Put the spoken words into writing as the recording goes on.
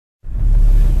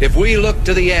if we look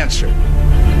to the answer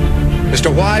as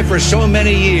to why for so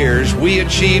many years we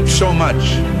achieved so much,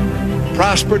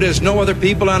 prospered as no other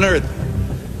people on earth,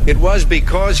 it was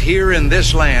because here in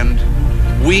this land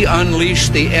we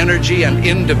unleashed the energy and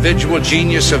individual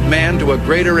genius of man to a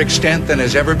greater extent than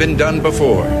has ever been done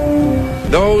before.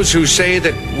 Those who say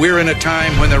that we're in a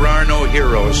time when there are no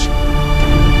heroes,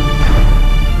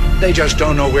 they just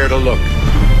don't know where to look.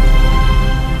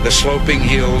 The sloping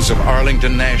hills of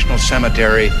Arlington National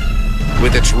Cemetery,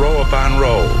 with its row upon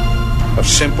row of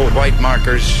simple white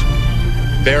markers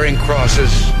bearing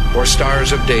crosses or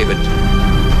stars of David,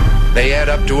 they add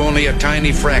up to only a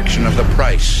tiny fraction of the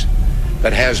price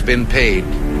that has been paid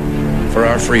for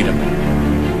our freedom.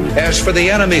 As for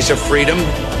the enemies of freedom,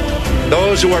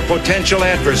 those who are potential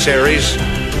adversaries,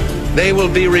 they will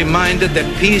be reminded that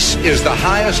peace is the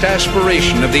highest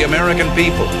aspiration of the American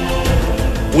people.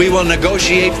 We will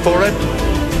negotiate for it,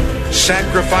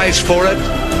 sacrifice for it.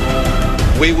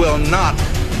 We will not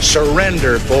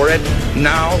surrender for it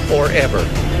now or ever.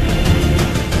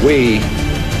 We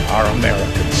are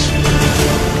Americans.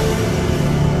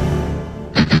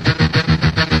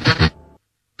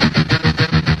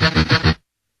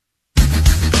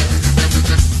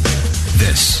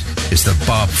 This is the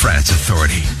Bob Frantz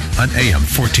Authority on AM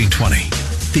 1420.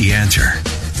 The Answer.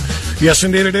 Yes,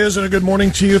 indeed it is, and a good morning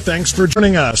to you. Thanks for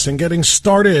joining us and getting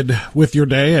started with your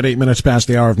day at 8 minutes past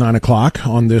the hour of 9 o'clock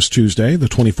on this Tuesday, the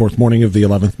 24th morning of the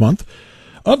 11th month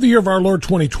of the year of our Lord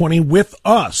 2020 with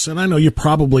us. And I know you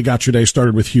probably got your day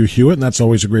started with Hugh Hewitt, and that's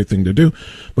always a great thing to do,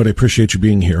 but I appreciate you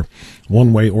being here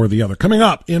one way or the other. Coming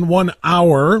up in 1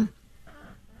 hour,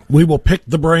 we will pick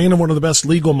the brain of one of the best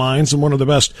legal minds and one of the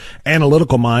best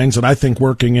analytical minds that I think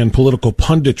working in political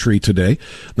punditry today.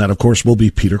 That, of course, will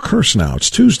be Peter Kirsanow. It's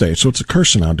Tuesday, so it's a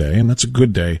Kirsanow day, and that's a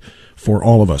good day for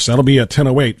all of us. That'll be at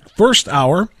 10:08. First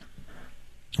hour,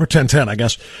 or 10:10, I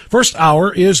guess. First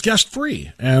hour is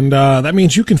guest-free, and that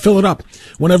means you can fill it up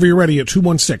whenever you're ready at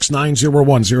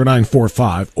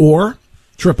 216-901-0945 or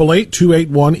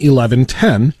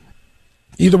 888-281-1110.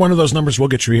 Either one of those numbers will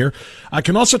get you here. I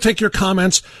can also take your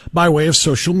comments by way of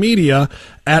social media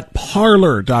at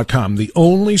Parler.com, the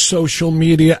only social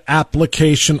media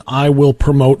application I will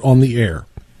promote on the air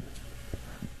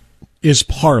is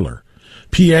Parler,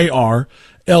 Parler,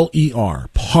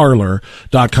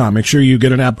 Parler.com. Make sure you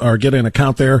get an app or get an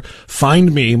account there.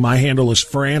 Find me. My handle is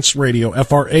France Radio,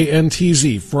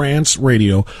 Frantz, France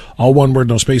Radio. All one word,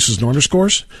 no spaces, no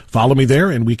underscores. Follow me there,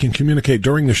 and we can communicate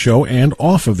during the show and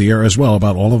off of the air as well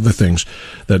about all of the things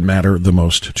that matter the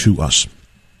most to us.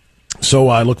 So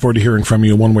I look forward to hearing from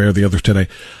you one way or the other today.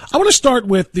 I want to start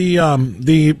with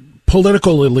the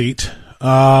political elite,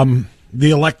 the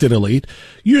elected elite.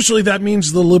 Usually that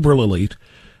means the liberal elite.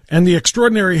 And the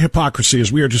extraordinary hypocrisy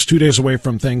is we are just 2 days away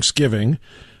from Thanksgiving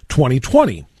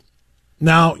 2020.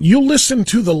 Now, you listen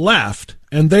to the left,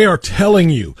 and they are telling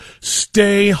you,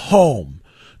 stay home.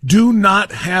 Do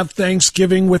not have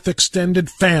Thanksgiving with extended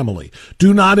family.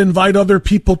 Do not invite other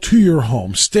people to your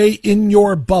home. Stay in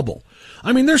your bubble.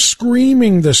 I mean, they're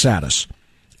screaming this at us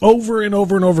over and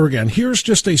over and over again. Here's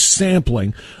just a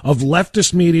sampling of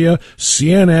leftist media,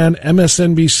 CNN,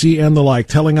 MSNBC, and the like,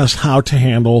 telling us how to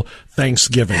handle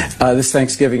Thanksgiving. This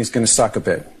Thanksgiving is going to suck a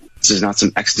bit. This is not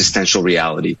some existential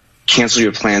reality. Cancel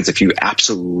your plans if you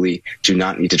absolutely do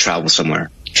not need to travel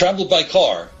somewhere. Travel by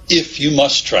car if you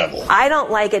must travel. I don't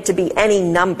like it to be any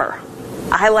number.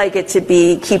 I like it to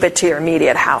be keep it to your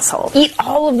immediate household. Eat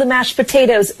all of the mashed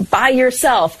potatoes by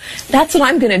yourself. That's what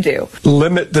I'm going to do.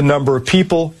 Limit the number of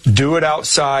people, do it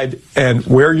outside, and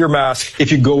wear your mask.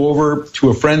 If you go over to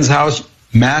a friend's house,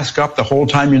 mask up the whole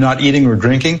time you're not eating or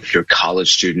drinking. If you're a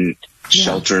college student,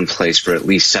 shelter in place for at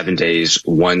least 7 days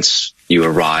once you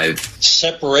arrive.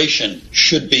 Separation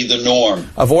should be the norm.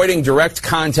 Avoiding direct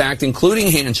contact,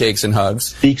 including handshakes and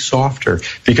hugs. Speak softer,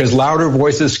 because louder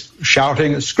voices,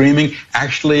 shouting, screaming,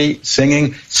 actually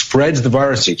singing spreads the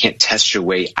virus. So you can't test your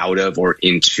way out of or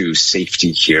into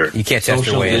safety here. You can't test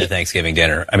your way into Thanksgiving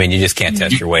dinner. I mean, you just can't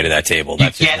test your way to that table.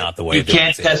 That's just not the way to do it. You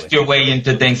can't test your way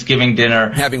into Thanksgiving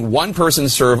dinner. Having one person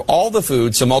serve all the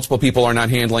food so multiple people are not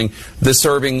handling the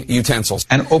serving utensils.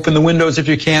 And open the windows if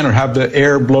you can, or have the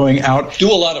air blowing out.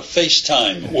 Do a lot of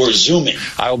FaceTime or Zooming.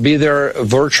 I'll be there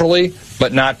virtually,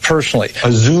 but not personally.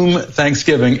 A Zoom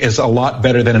Thanksgiving is a lot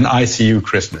better than an ICU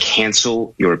Christmas.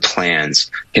 Cancel your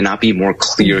plans. Cannot be more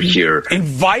clear here.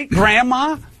 Invite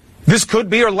Grandma? This could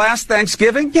be her last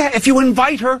Thanksgiving? Yeah, if you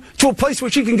invite her to a place where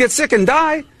she can get sick and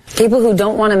die. People who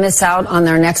don't want to miss out on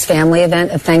their next family event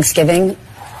at Thanksgiving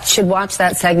should watch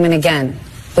that segment again.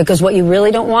 Because what you really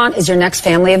don't want is your next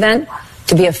family event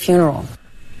to be a funeral.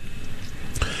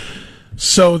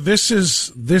 So this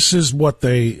is what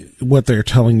they're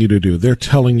telling you to do. They're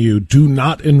telling you, do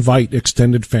not invite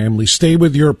extended family. Stay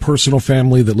with your personal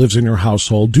family that lives in your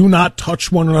household. Do not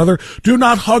touch one another. Do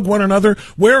not hug one another.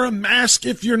 Wear a mask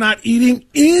if you're not eating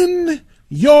in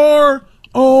your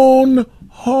own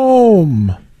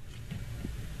home.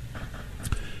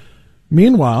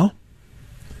 Meanwhile,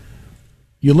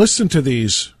 you listen to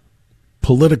these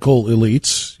political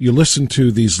elites, you listen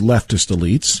to these leftist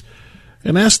elites,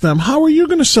 and ask them, how are you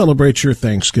going to celebrate your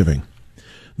Thanksgiving?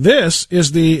 This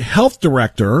is the health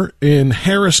director in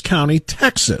Harris County,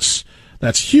 Texas.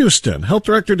 That's Houston. Health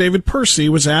Director David Percy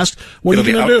was asked, what are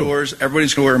you going to do? It'll be outdoors.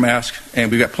 Everybody's going to wear a mask,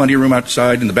 and we've got plenty of room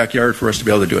outside in the backyard for us to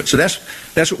be able to do it. So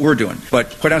that's what we're doing.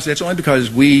 But quite honestly, that's only because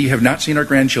we have not seen our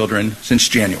grandchildren since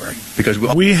January. Because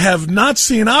we have not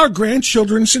seen our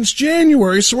grandchildren since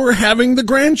January, so we're having the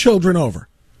grandchildren over.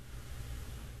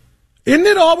 Isn't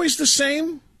it always the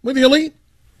same with the elite?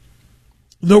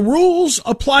 The rules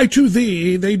apply to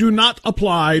thee, they do not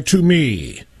apply to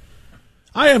me.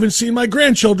 I haven't seen my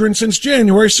grandchildren since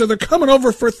January, so they're coming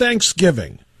over for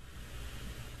Thanksgiving.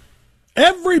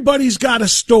 Everybody's got a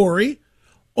story,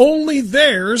 only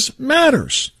theirs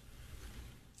matters.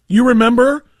 You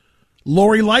remember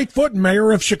Lori Lightfoot,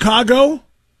 mayor of Chicago,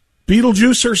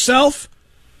 Beetlejuice herself?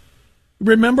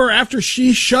 Remember after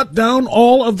she shut down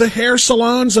all of the hair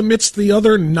salons amidst the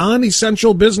other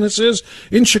non-essential businesses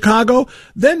in Chicago,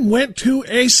 then went to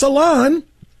a salon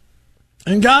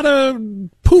and got a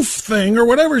poof thing or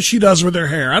whatever she does with her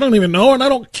hair. I don't even know, and I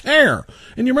don't care.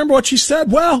 And you remember what she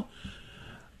said? Well,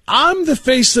 I'm the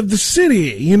face of the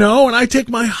city, you know, and I take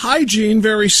my hygiene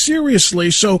very seriously.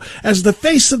 So as the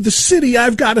face of the city,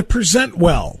 I've got to present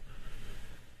well.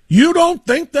 You don't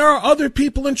think there are other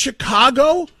people in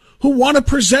Chicago who want to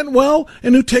present well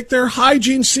and who take their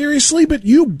hygiene seriously, but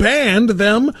you banned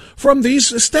them from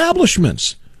these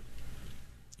establishments.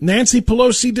 Nancy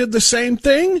Pelosi did the same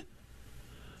thing.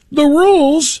 The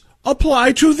rules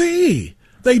apply to thee.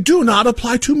 They do not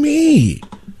apply to me.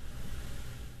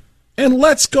 And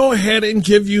let's go ahead and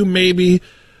give you maybe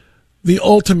the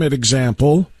ultimate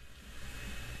example.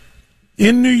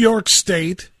 In New York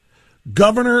State,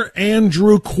 Governor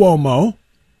Andrew Cuomo,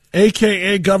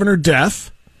 a.k.a. Governor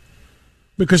Death,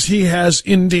 because he has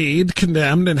indeed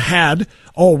condemned and had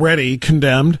already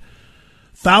condemned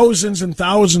thousands and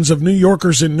thousands of New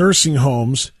Yorkers in nursing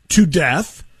homes to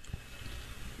death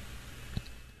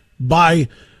by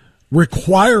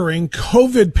requiring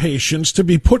COVID patients to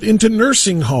be put into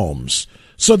nursing homes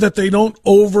so that they don't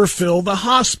overfill the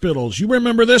hospitals. You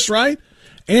remember this, right?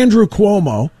 Andrew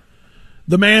Cuomo,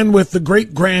 the man with the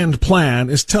great grand plan,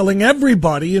 is telling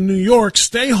everybody in New York,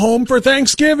 stay home for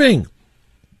Thanksgiving.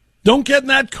 Don't get in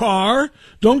that car.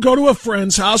 Don't go to a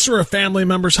friend's house or a family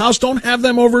member's house. Don't have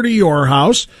them over to your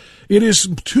house. It is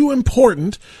too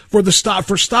important for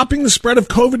stopping the spread of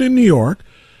COVID in New York.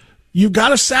 You've got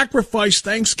to sacrifice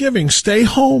Thanksgiving. Stay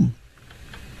home.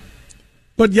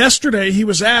 But yesterday he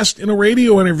was asked in a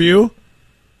radio interview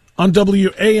on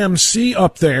WAMC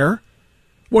up there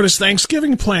what his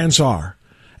Thanksgiving plans are.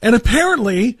 And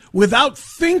apparently, without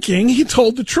thinking, he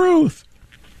told the truth.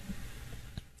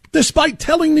 Despite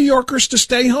telling New Yorkers to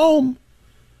stay home.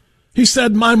 He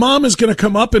said, my mom is going to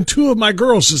come up and two of my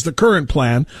girls is the current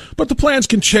plan, but the plans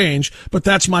can change, but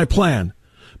that's my plan.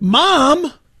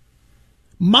 Mama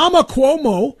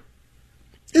Cuomo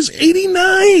is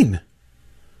 89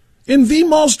 in the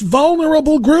most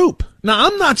vulnerable group. Now,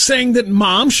 I'm not saying that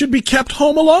mom should be kept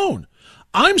home alone.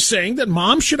 I'm saying that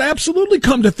mom should absolutely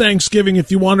come to Thanksgiving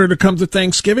if you want her to come to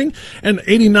Thanksgiving, and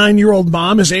 89-year-old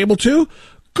mom is able to.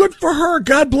 Good for her.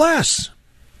 God bless.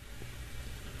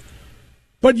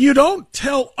 But you don't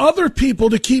tell other people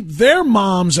to keep their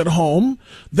moms at home,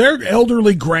 their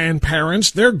elderly grandparents,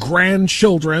 their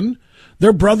grandchildren,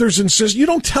 their brothers and sisters. You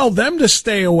don't tell them to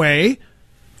stay away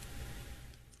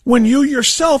when you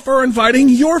yourself are inviting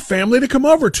your family to come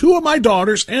over. Two of my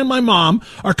daughters and my mom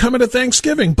are coming to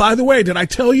Thanksgiving. By the way, did I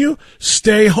tell you?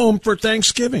 Stay home for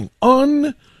Thanksgiving.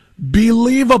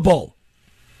 Unbelievable.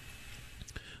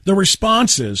 The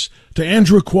responses to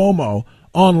Andrew Cuomo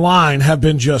online have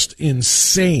been just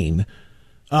insane,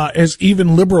 as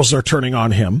even liberals are turning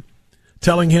on him,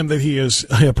 telling him that he is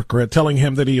a hypocrite, telling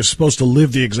him that he is supposed to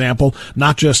live the example,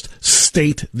 not just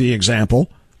state the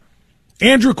example.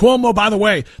 Andrew Cuomo, by the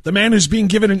way, the man who's being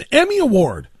given an Emmy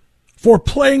Award for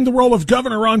playing the role of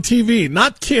governor on TV.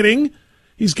 Not kidding.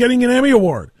 He's getting an Emmy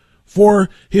Award for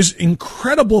his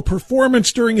incredible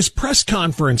performance during his press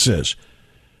conferences.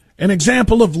 An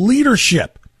example of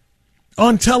leadership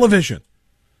on television.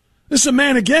 This is a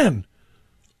man, again,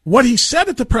 what he said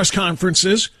at the press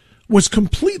conferences was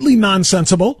completely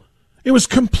nonsensical It was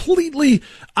completely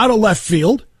out of left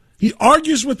field. He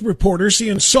argues with reporters. He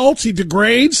insults. He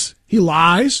degrades. He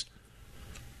lies.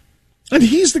 And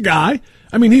he's the guy.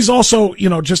 I mean, he's also,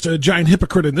 just a giant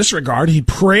hypocrite in this regard. He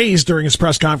praised during his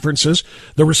press conferences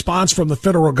the response from the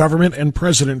federal government and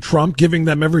President Trump, giving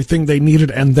them everything they needed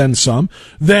and then some.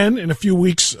 Then, a few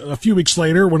weeks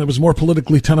later, when it was more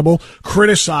politically tenable,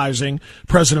 criticizing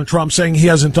President Trump, saying he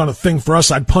hasn't done a thing for us.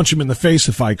 I'd punch him in the face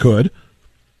if I could. Isn't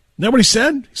that what he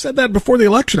said? He said that before the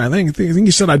election, I think. I think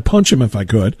he said I'd punch him if I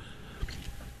could.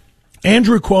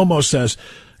 Andrew Cuomo says,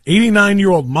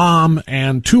 89-year-old mom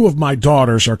and 2 of my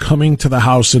daughters are coming to the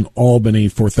house in Albany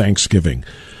for Thanksgiving.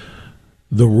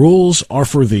 The rules are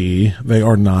for thee, they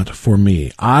are not for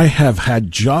me. I have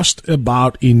had just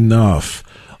about enough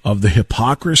of the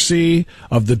hypocrisy,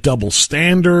 of the double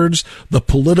standards, the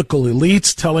political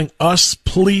elites telling us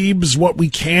plebes what we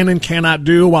can and cannot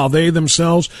do while they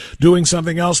themselves doing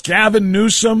something else. Gavin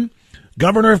Newsom,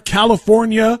 governor of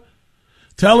California,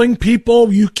 telling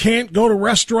people you can't go to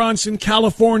restaurants in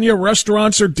California.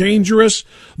 Restaurants are dangerous.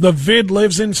 The vid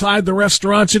lives inside the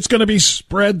restaurants. It's going to be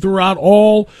spread throughout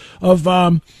all of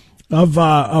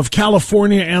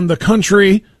California and the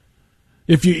country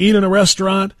if you eat in a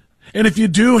restaurant. And if you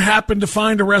do happen to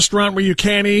find a restaurant where you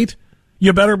can't eat,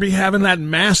 you better be having that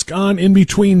mask on in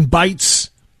between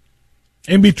bites,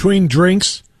 in between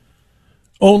drinks,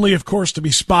 only, of course, to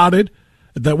be spotted.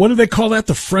 What do they call that?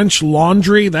 The French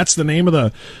Laundry. That's the name of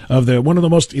the one of the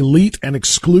most elite and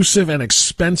exclusive and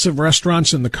expensive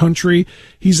restaurants in the country.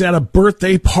 He's at a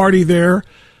birthday party there,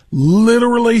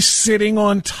 literally sitting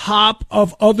on top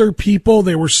of other people.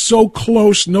 They were so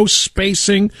close, no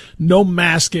spacing, no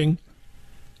masking,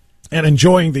 and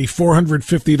enjoying the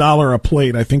 $450 a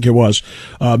plate, I think it was,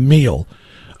 meal,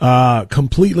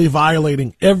 completely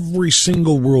violating every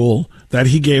single rule that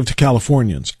he gave to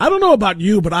Californians. I don't know about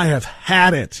you, but I have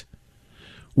had it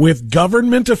with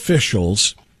government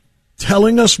officials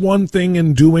telling us one thing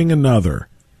and doing another,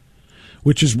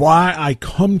 which is why I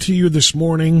come to you this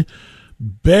morning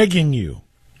begging you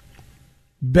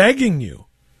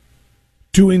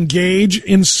to engage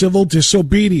in civil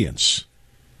disobedience.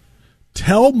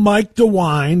 Tell Mike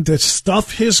DeWine to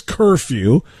stuff his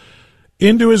curfew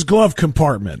into his glove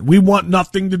compartment. We want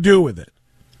nothing to do with it.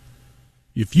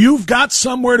 If you've got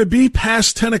somewhere to be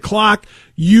past 10 o'clock,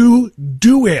 you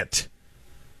do it.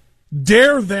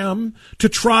 Dare them to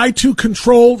try to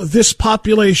control this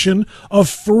population of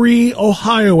free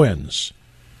Ohioans.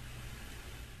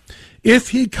 If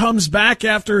he comes back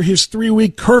after his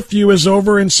 3-week curfew is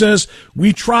over and says,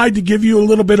 we tried to give you a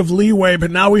little bit of leeway,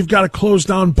 but now we've got to close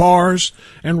down bars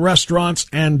and restaurants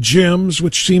and gyms,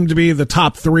 which seem to be the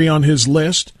top 3 on his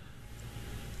list,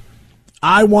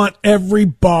 I want every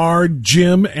bar,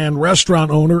 gym, and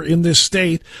restaurant owner in this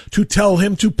state to tell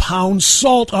him to pound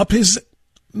salt up his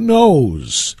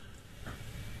nose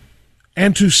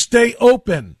and to stay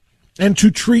open and to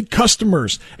treat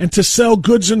customers and to sell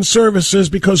goods and services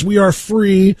because we are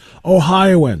free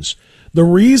Ohioans. The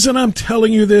reason I'm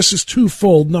telling you this is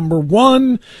twofold. Number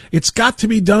one, it's got to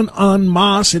be done en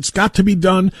masse. It's got to be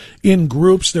done in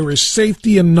groups. There is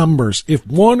safety in numbers. If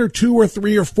 1 or 2 or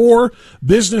 3 or 4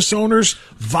 business owners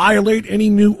violate any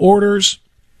new orders,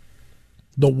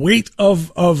 the weight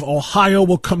of Ohio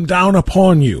will come down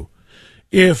upon you.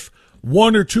 If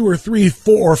 1 or 2 or 3,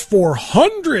 4 or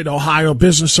 400 Ohio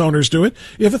business owners do it,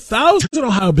 if 1,000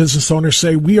 Ohio business owners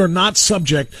say we are not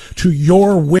subject to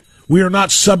your will, we are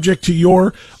not subject to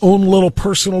your own little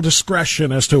personal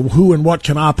discretion as to who and what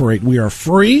can operate. We are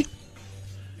free,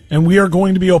 and we are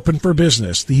going to be open for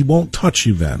business. He won't touch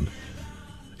you then.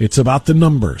 It's about the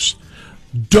numbers.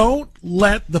 Don't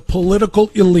let the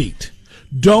political elite,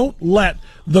 don't let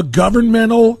the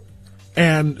governmental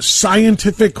and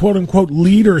scientific, quote-unquote,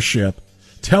 leadership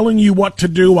telling you what to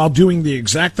do while doing the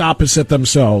exact opposite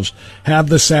themselves have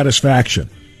the satisfaction.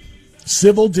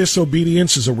 Civil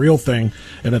disobedience is a real thing,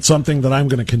 and it's something that I'm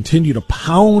going to continue to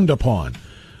pound upon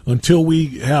until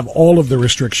we have all of the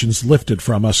restrictions lifted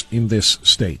from us in this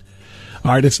state.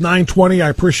 All right, it's 9:20. I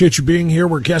appreciate you being here.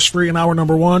 We're guest-free in hour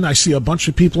number 1. I see a bunch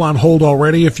of people on hold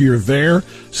already. If you're there,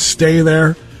 stay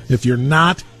there. If you're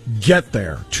not, get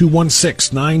there.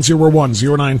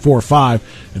 216-901-0945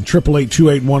 and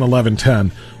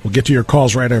 888-281-1110. We'll get to your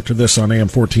calls right after this on AM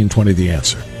 1420, The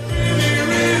Answer.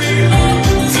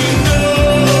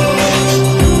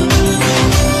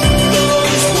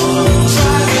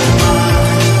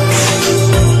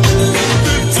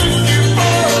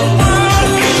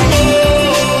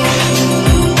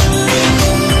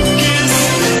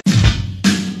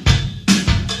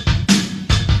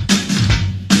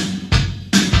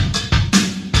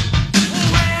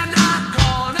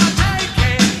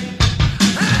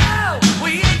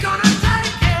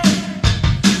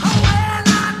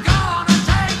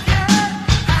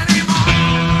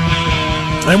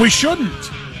 And we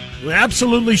shouldn't. We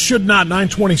absolutely should not.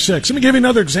 926. Let me give you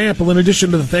another example in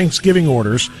addition to the Thanksgiving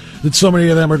orders that so many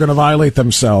of them are going to violate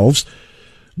themselves.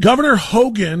 Governor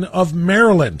Hogan of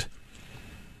Maryland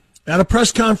at a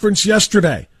press conference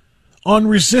yesterday on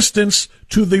resistance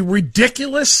to the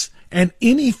ridiculous and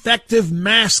ineffective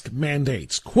mask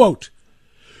mandates. Quote,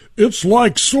 "It's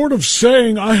like sort of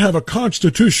saying I have a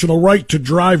constitutional right to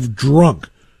drive drunk.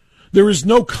 There is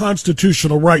no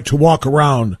constitutional right to walk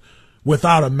around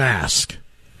without a mask."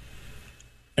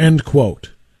 End quote.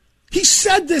 He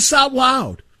said this out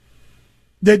loud,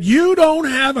 that you don't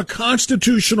have a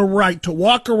constitutional right to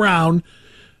walk around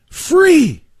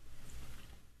free.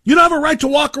 You don't have a right to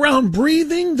walk around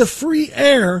breathing the free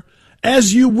air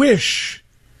as you wish.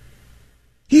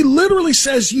 He literally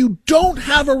says you don't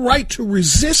have a right to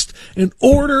resist an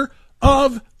order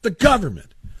of the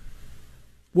government.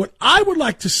 What I would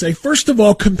like to say, first of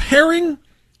all, comparing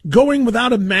going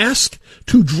without a mask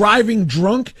to driving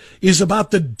drunk is about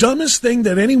the dumbest thing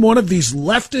that any one of these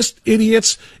leftist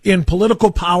idiots in political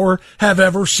power have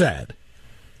ever said.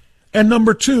 And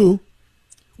number two,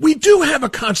 we do have a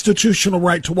constitutional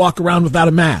right to walk around without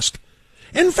a mask.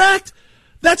 In fact,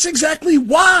 that's exactly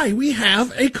why we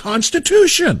have a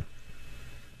constitution.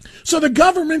 So the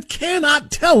government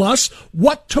cannot tell us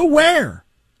what to wear,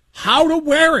 how to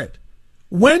wear it,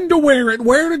 when to wear it,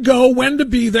 where to go, when to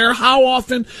be there, how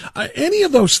often, any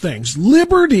of those things.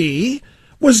 Liberty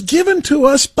was given to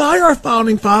us by our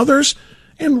founding fathers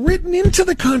and written into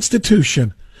the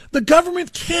Constitution. The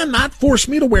government cannot force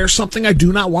me to wear something I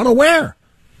do not want to wear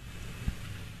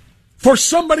for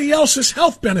somebody else's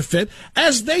health benefit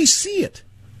as they see it.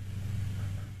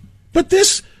 But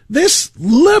this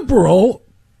liberal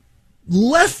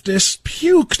leftist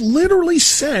puke literally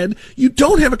said you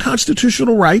don't have a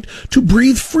constitutional right to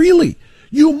breathe freely.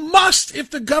 You must, if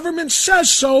the government says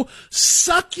so,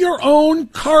 suck your own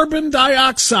carbon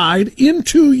dioxide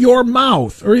into your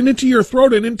mouth or into your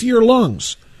throat and into your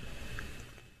lungs.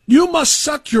 You must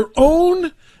suck your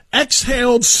own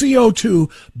exhaled CO2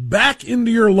 back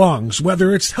into your lungs,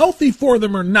 whether it's healthy for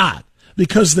them or not,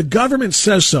 because the government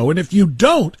says so. And if you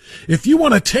don't, if you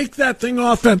want to take that thing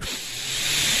off and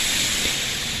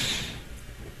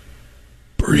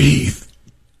breathe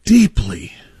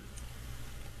deeply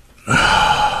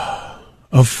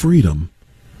of freedom,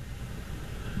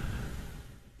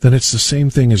 then it's the same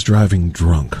thing as driving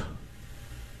drunk.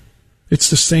 It's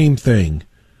the same thing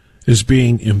as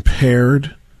being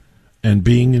impaired and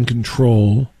being in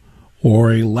control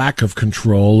or a lack of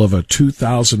control of a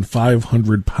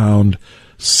 2,500-pound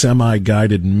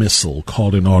semi-guided missile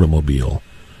called an automobile.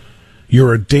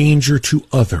 You're a danger to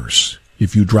others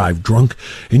if you drive drunk,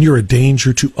 and you're a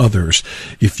danger to others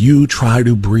if you try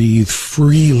to breathe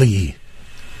freely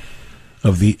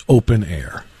of the open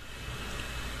air.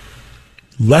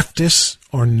 Leftists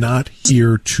are not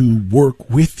here to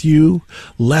work with you.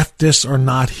 Leftists are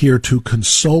not here to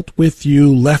consult with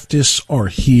you. Leftists are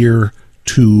here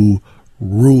to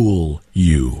rule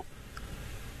you.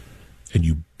 And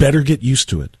you better get used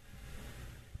to it.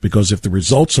 Because if the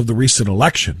results of the recent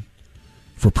election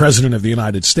for President of the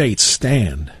United States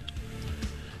stand,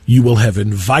 you will have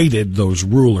invited those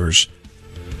rulers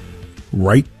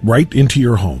right into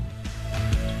your home.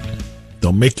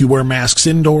 They'll make you wear masks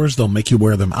indoors. They'll make you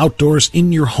wear them outdoors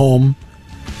in your home.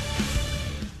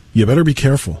 You better be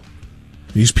careful.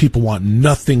 These people want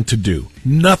nothing to do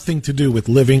with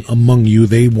living among you.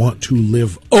 They want to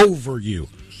live over you.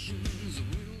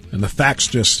 And the facts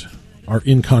just are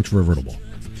incontrovertible.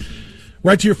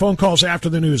 Right to your phone calls after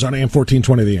the news on AM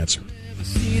 1420, The Answer.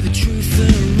 See the truth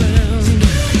around.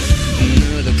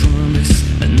 Another promise,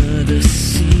 another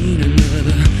scene,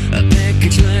 another a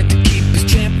package like to keep us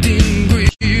trapped in greed.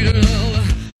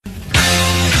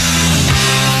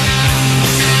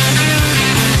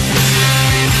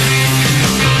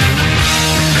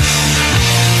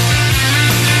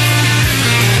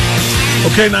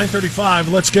 Okay, 9:35.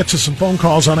 Let's get to some phone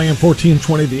calls on AM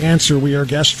 1420, The Answer. We are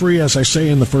guest-free, as I say,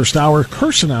 in the first hour.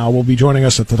 Kirsanow will be joining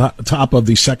us at the top of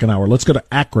the second hour. Let's go to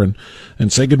Akron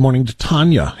and say good morning to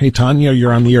Tanya. Hey, Tanya,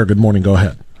 you're on the air. Good morning. Go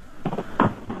ahead.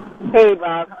 Hey,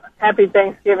 Bob. Happy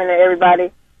Thanksgiving to everybody.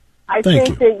 I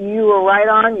think that you were right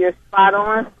on. You're spot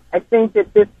on. I think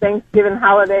that this Thanksgiving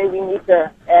holiday, we need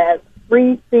to, as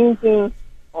free-thinking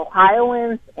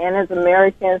Ohioans and as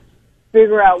Americans,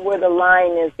 figure out where the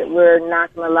line is that we're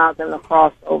not going to allow them to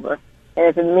cross over. And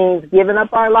if it means giving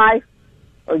up our life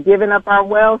or giving up our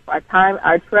wealth, our time,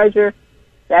 our treasure,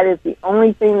 that is the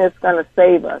only thing that's going to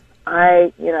save us.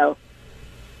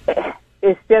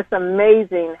 It's just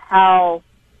amazing how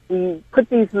we put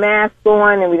these masks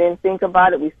on and we didn't think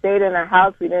about it. We stayed in our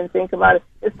house. We didn't think about it.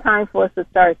 It's time for us to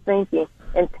start thinking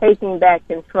and taking back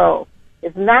control.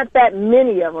 It's not that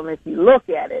many of them if you look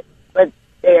at it, but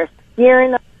they are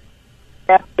scaring us.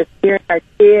 They're scaring our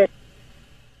kids.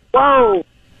 Whoa.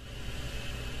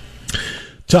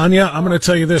 Tanya, I'm going to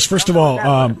tell you this. First of all,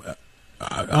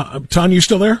 Tanya, you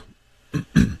still there?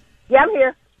 Yeah, I'm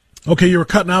here. Okay, you were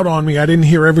cutting out on me. I didn't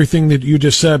hear everything that you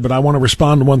just said, but I want to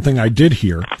respond to one thing I did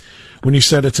hear. When you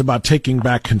said it's about taking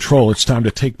back control, it's time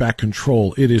to take back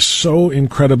control. It is so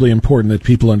incredibly important that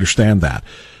people understand that.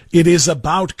 It is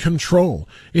about control.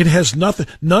 It has nothing,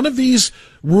 none of these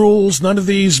rules, none of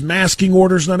these masking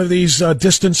orders, none of these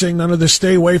distancing, none of this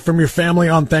stay away from your family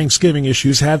on Thanksgiving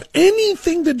issues have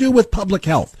anything to do with public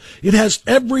health. It has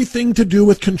everything to do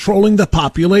with controlling the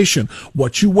population,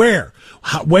 what you wear,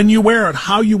 when you wear it,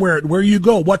 how you wear it, where you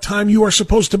go, what time you are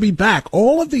supposed to be back,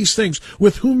 all of these things,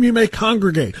 with whom you may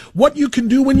congregate, what you can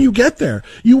do when you get there.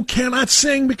 You cannot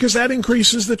sing because that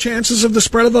increases the chances of the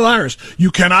spread of the virus. You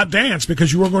cannot dance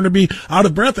because you are going to be out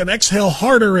of breath and exhale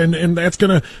harder, and that's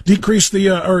going to decrease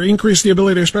the or increase the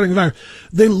ability of spreading the virus.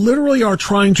 They literally are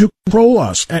trying to control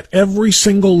us at every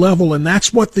single level, and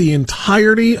that's what the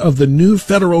entirety of the new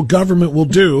federal government will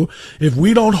do if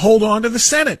we don't hold on to the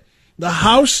Senate. The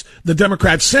House, the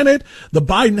Democrat Senate, the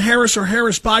Biden-Harris or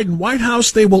Harris-Biden White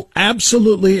House, they will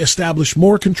absolutely establish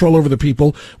more control over the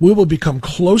people. We will become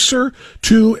closer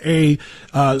to a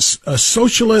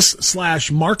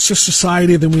socialist/Marxist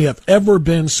society than we have ever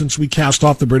been since we cast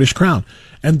off the British crown.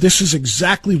 And this is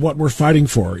exactly what we're fighting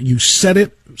for. You said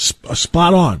it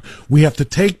spot on. We have to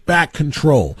take back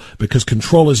control because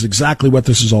control is exactly what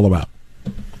this is all about.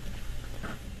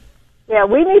 Yeah,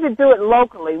 we need to do it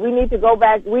locally. We need to go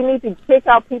back. We need to kick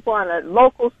out people on the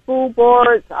local school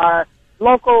boards, our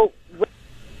local.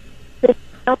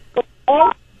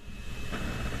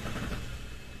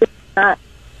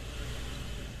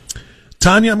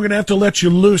 Tanya, I'm going to have to let you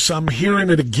loose. I'm hearing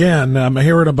it again. I'm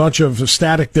hearing a bunch of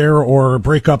static there or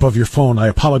breakup of your phone. I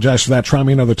apologize for that. Try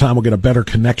me another time. We'll get a better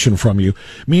connection from you.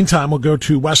 Meantime, we'll go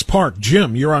to West Park.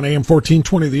 Jim, you're on AM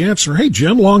 1420 The Answer. Hey,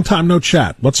 Jim, long time no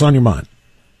chat. What's on your mind?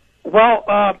 Well,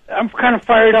 I'm kind of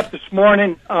fired up this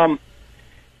morning.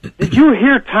 Did you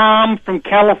hear Tom from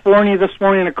California this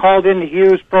morning that called in the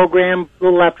Hughes program a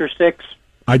little after 6?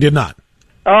 I did not.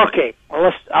 Okay.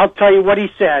 Well, I'll tell you what he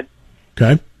said.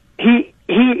 Okay. He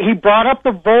brought up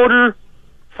the voter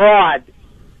fraud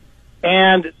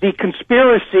and the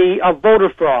conspiracy of voter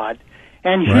fraud.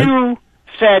 And Hugh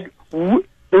said the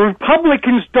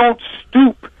Republicans don't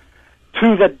stoop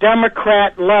to the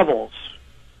Democrat levels.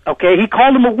 Okay, he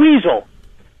called him a weasel.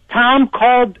 Tom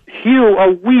called Hugh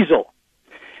a weasel.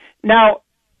 Now,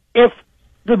 if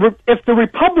the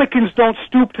Republicans don't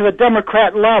stoop to the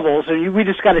Democrat levels, and we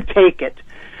just got to take it.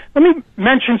 Let me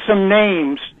mention some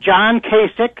names: John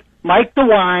Kasich, Mike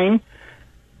DeWine,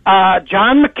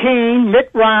 John McCain,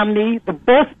 Mitt Romney,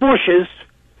 both Bushes.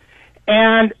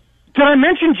 And did I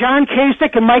mention John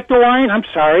Kasich and Mike DeWine? I'm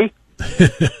sorry.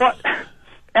 But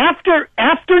After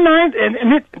 9,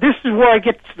 and this is where I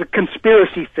get to the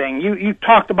conspiracy thing. You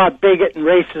talked about bigot and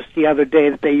racist the other day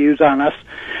that they use on us.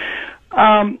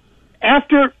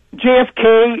 After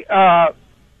JFK,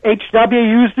 HW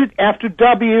used it. After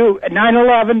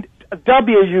 9/11,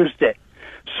 W used it.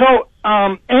 So,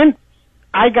 and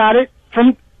I got it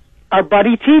from our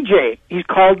buddy TJ. He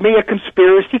called me a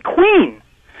conspiracy queen.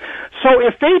 So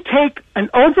if they take an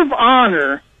oath of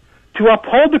honor to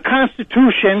uphold the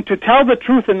Constitution, to tell the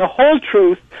truth and the whole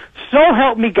truth, so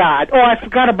help me God. Oh, I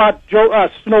forgot about Joe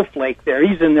Snowflake there.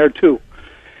 He's in there, too.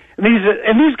 And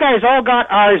these guys all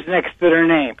got R's next to their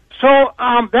name. So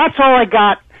that's all I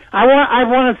got. I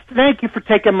want to thank you for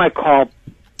taking my call.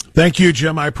 Thank you,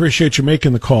 Jim. I appreciate you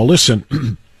making the call. Listen,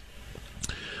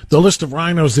 the list of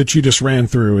rhinos that you just ran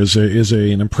through is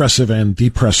an impressive and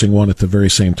depressing one at the very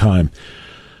same time.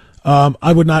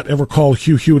 I would not ever call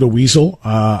Hugh Hewitt a weasel.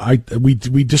 We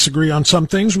disagree on some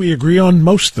things. We agree on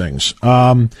most things.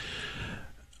 I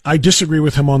disagree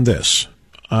with him on this.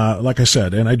 Like I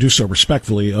said, and I do so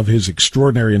respectfully, of his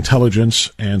extraordinary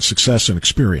intelligence and success and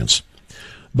experience.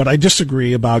 But I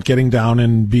disagree about getting down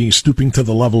and stooping to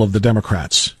the level of the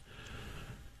Democrats.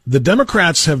 The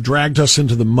Democrats have dragged us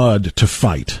into the mud to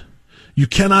fight. You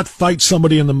cannot fight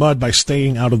somebody in the mud by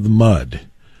staying out of the mud.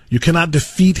 You cannot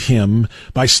defeat him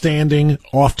by standing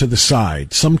off to the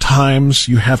side. Sometimes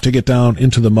you have to get down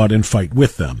into the mud and fight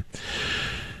with them.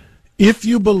 If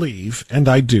you believe, and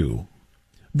I do,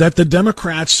 that the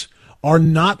Democrats are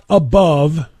not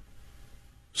above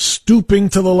stooping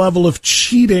to the level of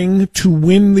cheating to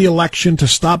win the election to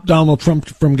stop Donald Trump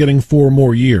from getting 4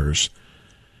 more years,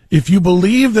 if you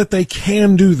believe that they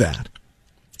can do that,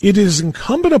 it is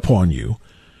incumbent upon you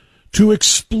to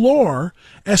explore,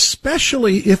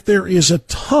 especially if there is a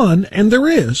ton, and there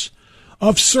is,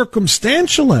 of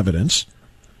circumstantial evidence.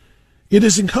 It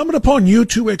is incumbent upon you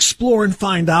to explore and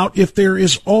find out if there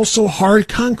is also hard,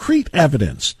 concrete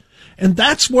evidence. And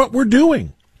that's what we're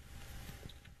doing.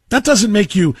 That doesn't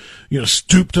make you,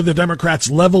 stoop to the Democrats'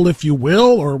 level, if you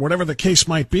will, or whatever the case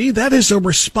might be. That is a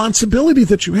responsibility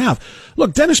that you have.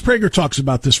 Look, Dennis Prager talks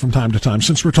about this from time to time,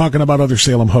 since we're talking about other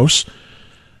Salem hosts.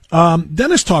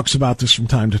 Dennis talks about this from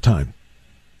time to time.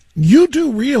 You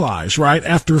do realize, right,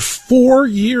 after 4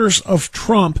 years of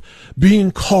Trump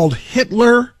being called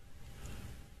Hitler,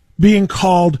 being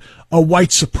called a white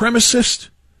supremacist,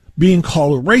 being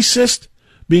called a racist,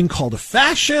 being called a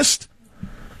fascist,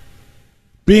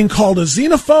 being called a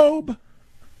xenophobe,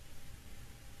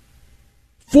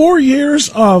 4 years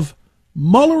of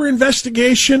Mueller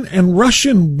investigation and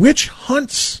Russian witch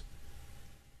hunts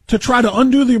to try to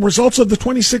undo the results of the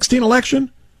 2016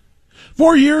 election,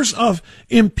 4 years of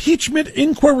impeachment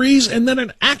inquiries and then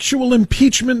an actual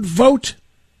impeachment vote,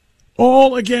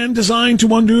 all again designed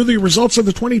to undo the results of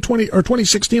the 2020 or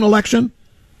 2016 election.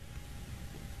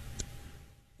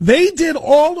 They did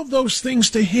all of those things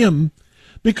to him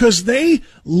because they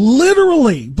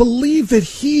literally believe that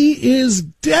he is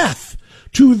death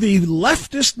to the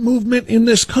leftist movement in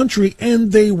this country,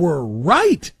 and they were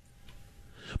right.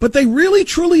 But they really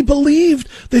truly believed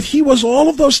that he was all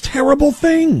of those terrible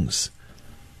things.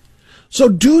 So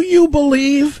do you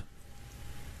believe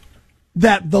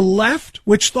that the left,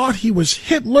 which thought he was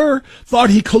Hitler,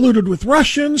 thought he colluded with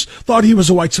Russians, thought he was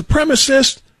a white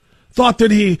supremacist, thought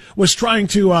that he was trying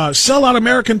to sell out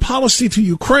American policy to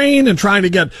Ukraine and trying to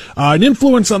get an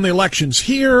influence on the elections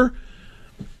here,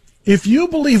 if you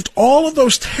believed all of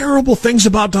those terrible things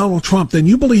about Donald Trump, then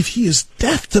you believe he is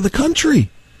death to the country.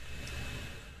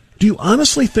 Do you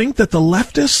honestly think that the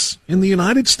leftists in the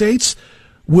United States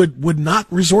would not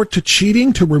resort to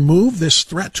cheating to remove this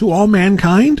threat to all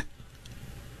mankind?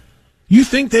 You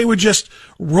think they would just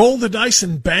roll the dice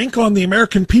and bank on the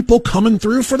American people coming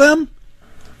through for them?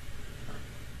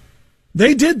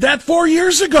 They did that 4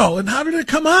 years ago, and how did it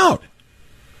come out?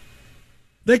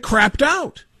 They crapped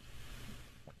out.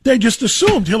 They just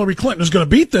assumed Hillary Clinton was going to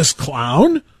beat this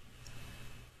clown.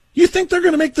 You think they're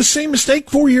going to make the same mistake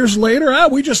 4 years later?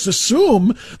 We just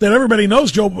assume that everybody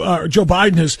knows Joe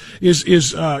Biden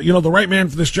is the right man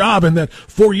for this job, and that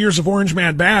 4 years of Orange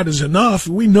Man bad is enough.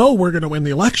 We know we're going to win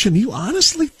the election. Do you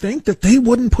honestly think that they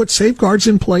wouldn't put safeguards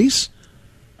in place?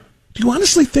 Do you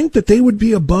honestly think that they would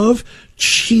be above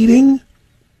cheating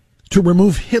to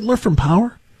remove Hitler from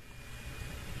power?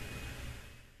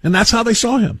 And that's how they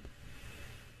saw him.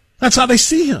 That's how they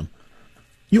see him.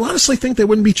 You honestly think they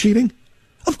wouldn't be cheating?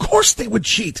 Of course they would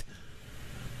cheat.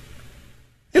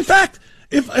 In fact,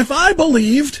 if I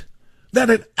believed that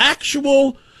an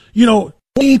actual,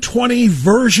 2020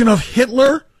 version of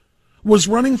Hitler was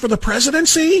running for the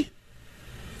presidency,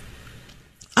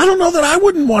 I don't know that I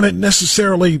wouldn't want to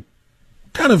necessarily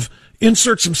kind of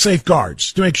insert some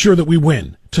safeguards to make sure that we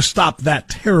win, to stop that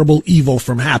terrible evil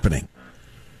from happening.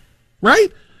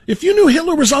 Right? If you knew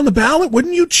Hitler was on the ballot,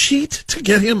 wouldn't you cheat to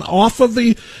get him off of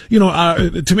the,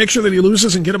 to make sure that he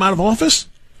loses and get him out of office?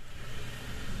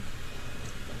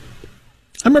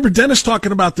 I remember Dennis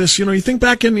talking about this. You think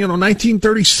back in,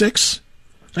 1936,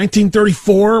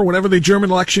 1934, whatever the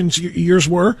German elections years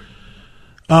were.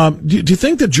 Do you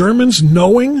think the Germans,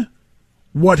 knowing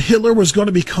what Hitler was going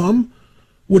to become,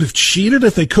 would have cheated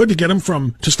if they could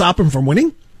to stop him from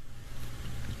winning?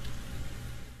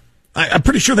 I'm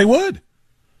pretty sure they would.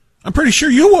 I'm pretty sure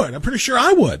you would. I'm pretty sure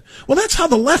I would. Well, that's how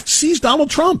the left sees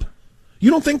Donald Trump. You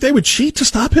don't think they would cheat to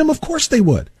stop him? Of course they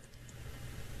would.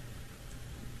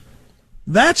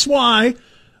 That's why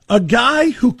a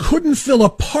guy who couldn't fill a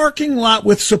parking lot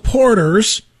with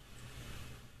supporters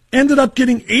ended up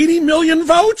getting 80 million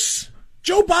votes.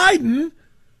 Joe Biden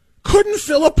couldn't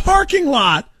fill a parking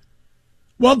lot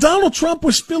while Donald Trump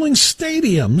was filling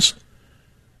stadiums.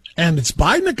 And it's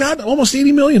Biden that got almost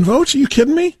 80 million votes? Are you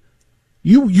kidding me?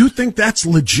 You think that's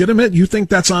legitimate? You think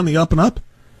that's on the up and up?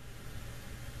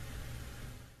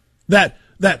 That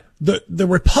the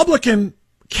Republican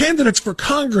candidates for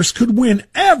Congress could win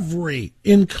every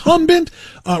incumbent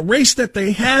race that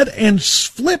they had and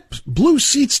flip blue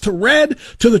seats to red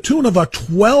to the tune of a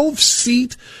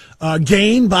 12-seat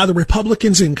gain by the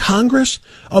Republicans in Congress,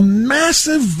 a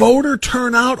massive voter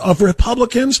turnout of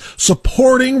Republicans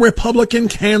supporting Republican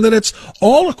candidates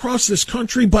all across this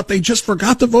country, but they just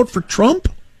forgot to vote for Trump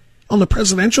on the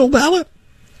presidential ballot?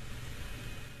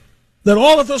 That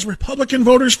all of those Republican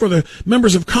voters for the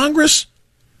members of Congress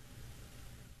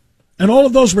And all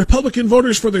of those Republican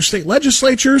voters for their state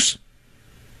legislatures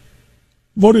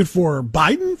voted for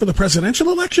Biden for the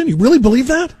presidential election? You really believe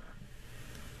that?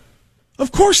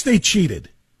 Of course they cheated.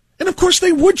 And of course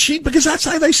they would cheat because that's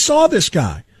how they saw this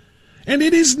guy. And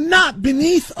it is not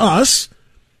beneath us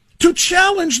to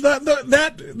challenge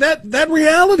that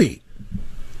reality.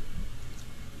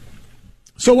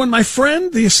 So when my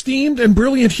friend, the esteemed and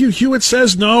brilliant Hugh Hewitt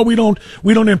says, no, we don't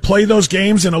play those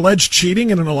games in alleged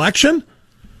cheating in an election,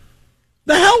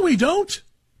 the hell we don't.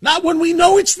 Not when we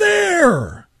know it's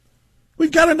there.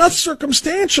 We've got enough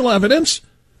circumstantial evidence.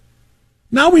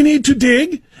 Now we need to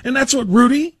dig, and that's what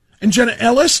Rudy and Jenna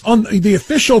Ellis on the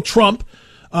official Trump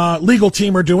legal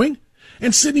team are doing,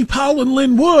 and Sidney Powell and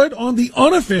Lynn Wood on the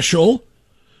unofficial,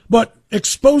 but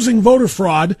exposing voter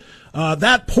fraud,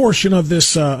 that portion of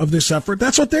this effort.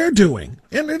 That's what they're doing,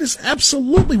 and it is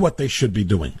absolutely what they should be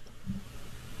doing.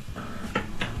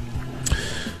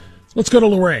 Let's go to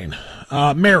Lorraine.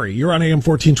 Mary, you're on AM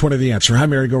 1420 The Answer. Hi,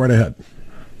 Mary. Go right ahead.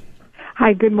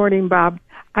 Hi, good morning, Bob.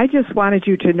 I just wanted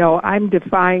you to know I'm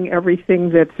defying everything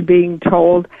that's being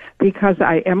told because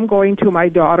I am going to my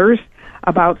daughter's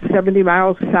about 70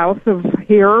 miles south of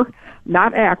here,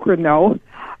 not Akron, though,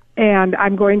 and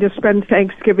I'm going to spend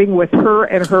Thanksgiving with her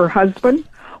and her husband,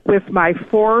 with my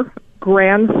 4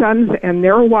 grandsons and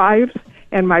their wives,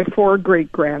 and my 4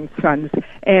 great-grandsons,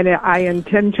 and I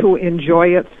intend to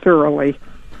enjoy it thoroughly.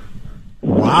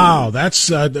 Wow,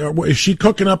 that's is she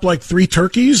cooking up like 3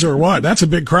 turkeys or what? That's a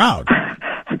big crowd.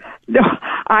 No,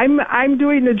 I'm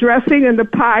doing the dressing and the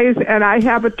pies, and I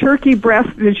have a turkey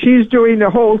breast, and she's doing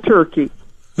the whole turkey.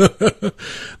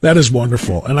 That is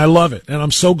wonderful, and I love it. And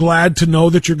I'm so glad to know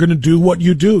that you're going to do what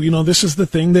you do. You know, this is the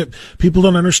thing that people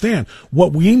don't understand.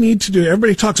 What we need to do,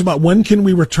 everybody talks about when can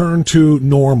we return to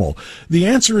normal. The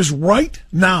answer is right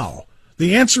now.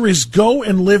 The answer is go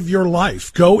and live your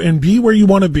life. Go and be where you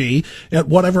want to be at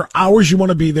whatever hours you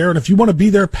want to be there. And if you want to be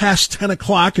there past 10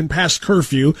 o'clock and past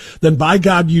curfew, then by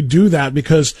God, you do that,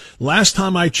 because last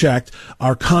time I checked,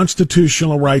 our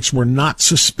constitutional rights were not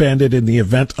suspended in the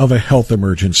event of a health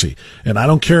emergency. And I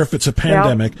don't care if it's a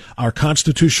pandemic. Yep. Our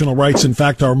constitutional rights, in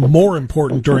fact, are more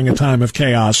important during a time of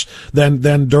chaos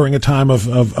than during a time of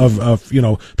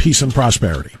peace and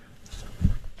prosperity.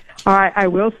 I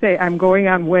will say I'm going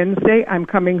on Wednesday. I'm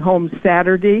coming home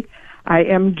Saturday. I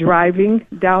am driving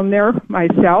down there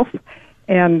myself,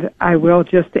 and I will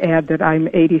just add that I'm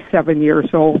 87 years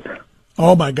old.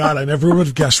 Oh, my God, I never would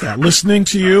have guessed that. Listening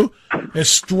to you, as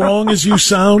strong as you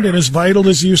sound and as vital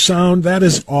as you sound, that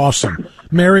is awesome.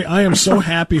 Mary, I am so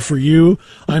happy for you.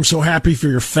 I'm so happy for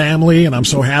your family, and I'm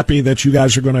so happy that you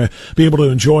guys are going to be able to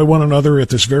enjoy one another at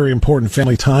this very important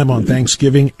family time on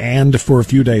Thanksgiving and for a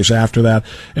few days after that.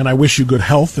 And I wish you good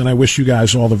health, and I wish you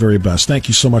guys all the very best. Thank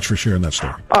you so much for sharing that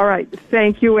story. All right.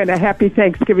 Thank you, and a happy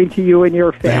Thanksgiving to you and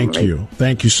your family. Thank you.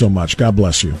 Thank you so much. God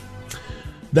bless you.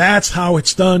 That's how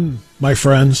it's done, my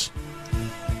friends.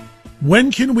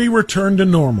 When can we return to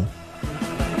normal?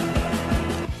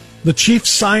 The chief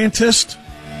scientist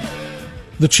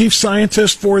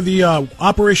for the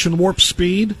Operation Warp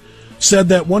Speed said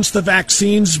that once the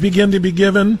vaccines begin to be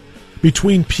given,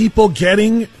 between people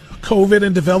getting COVID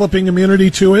and developing immunity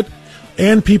to it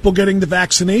and people getting the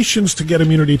vaccinations to get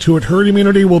immunity to it, herd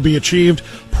immunity will be achieved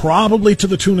probably to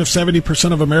the tune of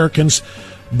 70% of Americans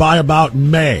by about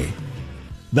May.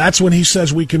 That's when he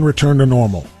says we can return to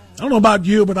normal. I don't know about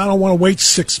you, but I don't want to wait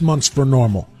 6 months for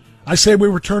normal. I say we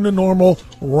return to normal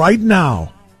right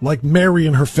now, like Mary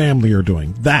and her family are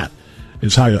doing. That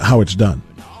is how it's done.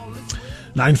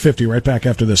 9:50, right back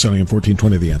after this on AM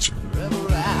 1420, The Answer.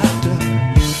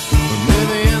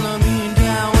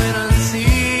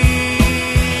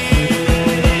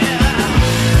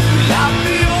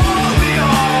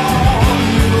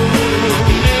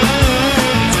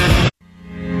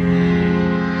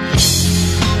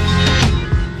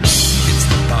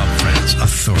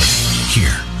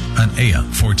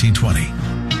 AM 1420,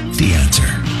 The Answer.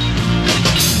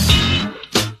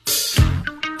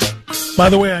 By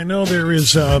the way, I know there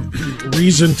is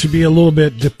reason to be a little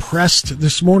bit depressed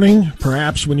this morning.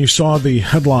 Perhaps when you saw the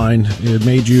headline, it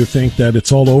made you think that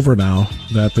it's all over now,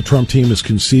 that the Trump team is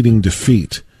conceding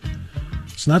defeat.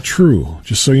 It's not true,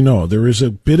 just so you know. There is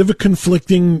a bit of a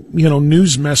conflicting,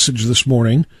 news message this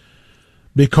morning,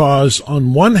 because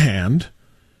on one hand,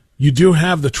 you do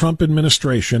have the Trump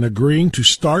administration agreeing to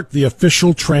start the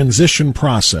official transition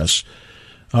process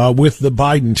with the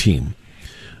Biden team.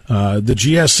 The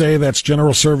GSA, that's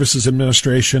General Services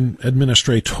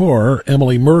Administrator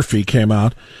Emily Murphy, came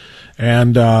out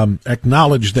and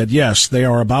acknowledged that, yes, they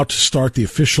are about to start the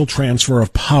official transfer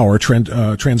of power,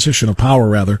 transition of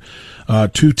power,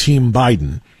 to Team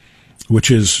Biden,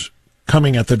 which is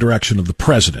coming at the direction of the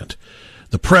president.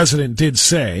 The president did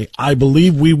say, I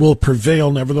believe we will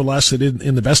prevail. Nevertheless, it is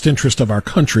in the best interest of our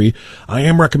country. I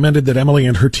am recommended that Emily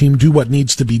and her team do what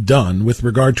needs to be done with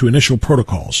regard to initial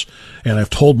protocols, and I've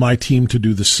told my team to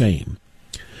do the same.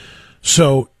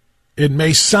 So it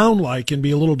may sound like and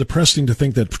be a little depressing to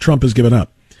think that Trump has given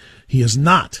up. He has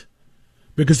not,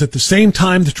 because at the same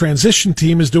time, the transition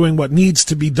team is doing what needs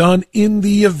to be done in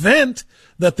the event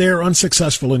that they are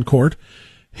unsuccessful in court.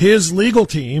 His legal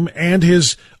team and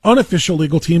his unofficial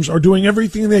legal teams are doing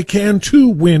everything they can to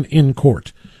win in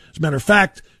court. As a matter of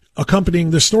fact,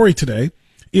 accompanying this story today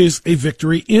is a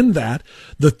victory in that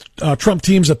the Trump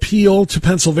team's appeal to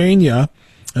Pennsylvania,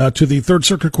 to the Third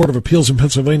Circuit Court of Appeals in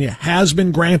Pennsylvania, has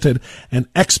been granted an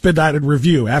expedited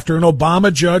review. After an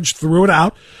Obama judge threw it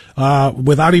out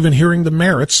without even hearing the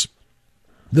merits,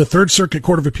 the Third Circuit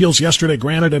Court of Appeals yesterday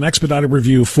granted an expedited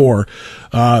review for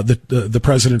the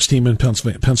president's team in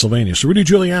Pennsylvania. So Rudy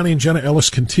Giuliani and Jenna Ellis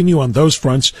continue on those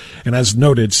fronts, and as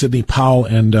noted, Sidney Powell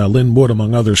and Lynn Wood,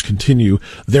 among others, continue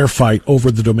their fight over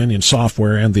the Dominion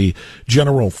software and the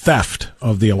general theft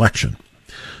of the election.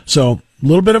 So a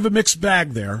little bit of a mixed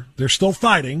bag there. They're still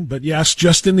fighting, but yes,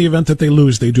 just in the event that they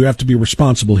lose, they do have to be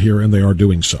responsible here, and they are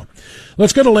doing so.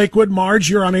 Let's go to Lakewood. Marge,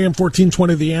 you're on AM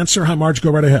 1420 The Answer. Hi, Marge.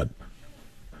 Go right ahead.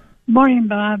 Morning,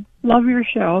 Bob. Love your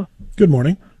show. Good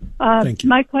morning. Thank you.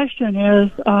 My question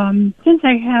is, since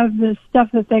they have this stuff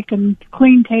that they can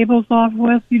clean tables off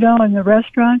with, in the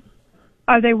restaurant,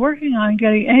 are they working on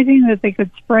getting anything that they could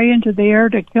spray into the air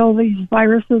to kill these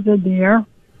viruses in the air?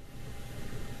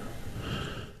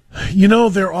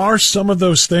 There are some of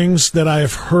those things that I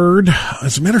have heard.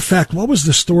 As a matter of fact, what was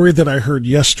the story that I heard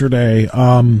yesterday?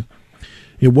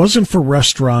 It wasn't for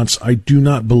restaurants. I do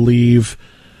not believe.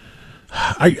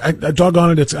 I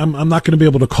doggone it. I'm not going to be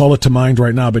able to call it to mind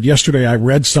right now, but yesterday I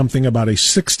read something about a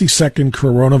 60-second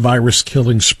coronavirus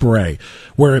killing spray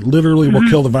where it literally will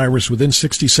kill the virus within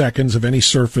 60 seconds of any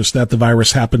surface that the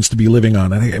virus happens to be living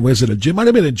on. I think, was it a gym? Might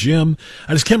have been a gym.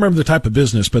 I just can't remember the type of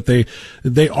business, but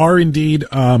they are indeed,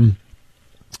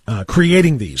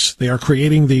 creating these. They are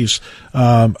creating these,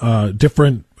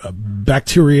 different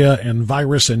bacteria and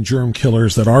virus and germ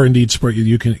killers that are indeed spray.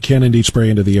 You can indeed spray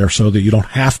into the air so that you don't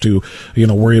have to,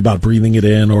 worry about breathing it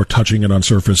in or touching it on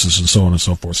surfaces and so on and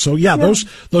so forth. So yeah.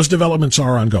 Those developments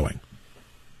are ongoing.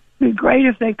 It'd be great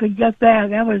if they could get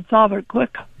that. That would solve it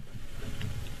quick.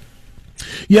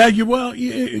 Yeah,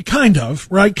 kind of,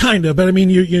 right? Kind of, but I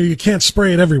mean, you can't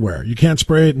spray it everywhere. You can't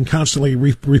spray it and constantly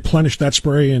replenish that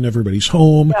spray in everybody's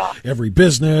home, every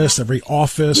business, every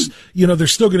office.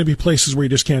 There's still going to be places where you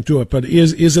just can't do it. But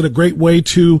is it a great way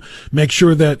to make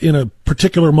sure that in a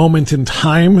particular moment in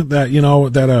time that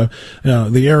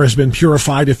the air has been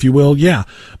purified, if you will? Yeah,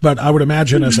 but I would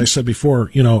imagine, as I said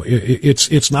before,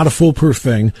 it's not a foolproof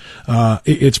thing.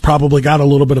 It's probably got a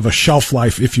little bit of a shelf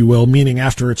life, if you will, meaning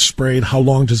after it's sprayed, how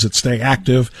long does it stay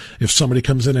active? If somebody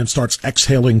comes in and starts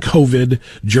exhaling COVID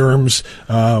germs,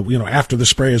 after the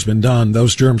spray has been done,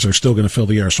 those germs are still going to fill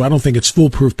the air. So I don't think it's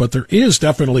foolproof, but there is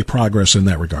definitely progress in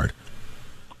that regard.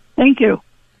 Thank you.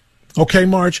 Okay,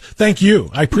 Marge. Thank you.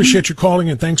 I appreciate your calling,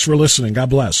 and thanks for listening. God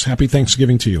bless. Happy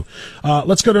Thanksgiving to you.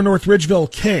 Let's go to North Ridgeville.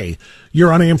 Kay,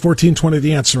 you're on AM 1420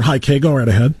 The Answer. Hi, Kay. Go right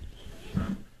ahead.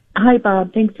 Hi,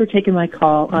 Bob. Thanks for taking my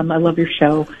call. I love your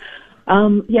show.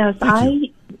 Yes,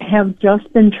 I have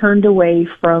just been turned away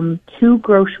from 2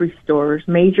 grocery stores,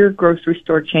 major grocery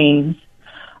store chains,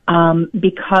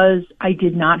 because I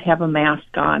did not have a mask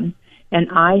on. And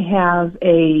I have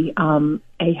a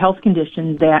health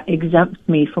condition that exempts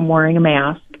me from wearing a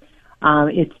mask.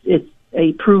 It's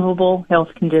a provable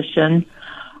health condition.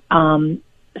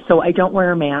 So I don't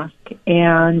wear a mask.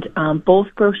 And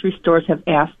both grocery stores have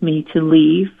asked me to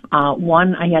leave.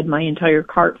 One, I had my entire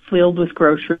cart filled with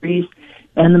groceries,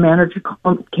 and the manager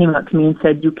came up to me and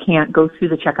said, "You can't go through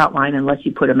the checkout line unless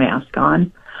you put a mask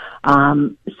on."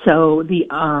 So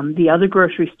the other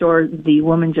grocery store, the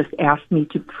woman just asked me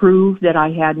to prove that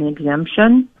I had an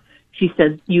exemption. She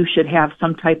said, "You should have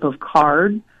some type of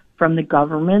card from the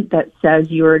government that says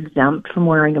you're exempt from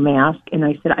wearing a mask." And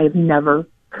I said, "I've never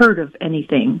heard of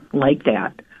anything like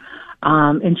that."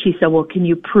 And she said, "Well, can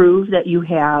you prove that you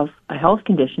have a health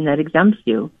condition that exempts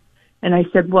you?" And I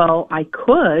said, "Well, I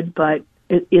could, but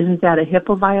isn't that a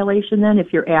HIPAA violation then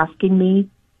if you're asking me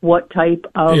what type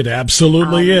of It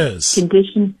absolutely is.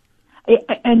 Condition?"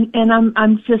 And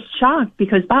I'm just shocked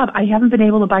because, Bob, I haven't been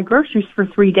able to buy groceries for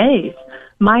 3 days.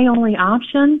 My only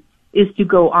option is to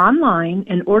go online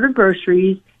and order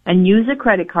groceries and use a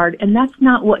credit card, and that's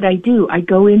not what I do. I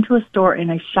go into a store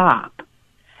and I shop,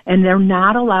 and they're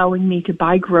not allowing me to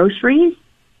buy groceries,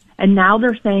 and now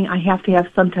they're saying I have to have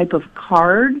some type of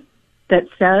card that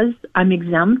says I'm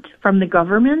exempt from the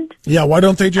government. Yeah, why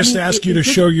don't they just ask you to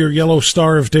show your yellow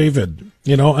Star of David?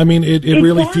 You know, I mean, it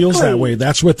really feels that way.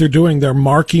 That's what they're doing. They're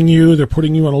marking you. They're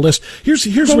putting you on a list. Here's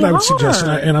what I would suggest,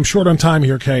 and I'm short on time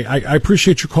here, Kay. I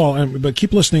appreciate your call, but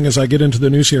keep listening as I get into the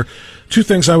news here. Two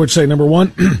things I would say. Number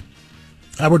one,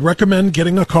 I would recommend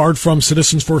getting a card from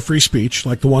Citizens for Free Speech,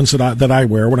 like the ones that I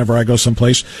wear whenever I go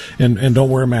someplace and don't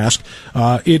wear a mask.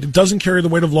 It doesn't carry the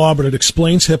weight of law, but it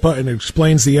explains HIPAA and it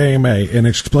explains the AMA and it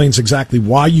explains exactly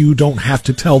why you don't have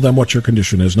to tell them what your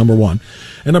condition is, number one.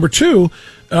 And number two,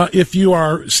 if you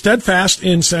are steadfast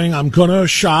in saying, I'm going to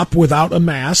shop without a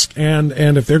mask, and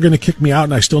if they're going to kick me out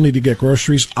and I still need to get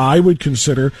groceries, I would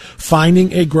consider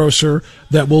finding a grocer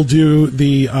that will do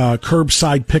the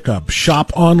curbside pickup.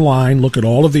 Shop online, look at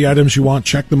all of the items you want,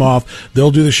 check them off.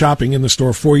 They'll do the shopping in the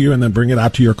store for you and then bring it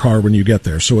out to your car when you get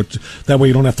there. So that way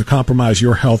you don't have to compromise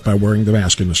your health by wearing the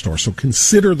mask in the store. So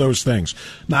consider those things.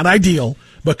 Not ideal,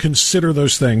 but consider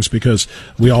those things because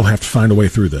we all have to find a way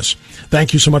through this.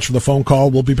 Thank you so much for the phone call.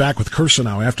 We'll be back with Kirsten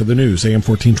now after the news. AM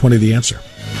 1420, The Answer.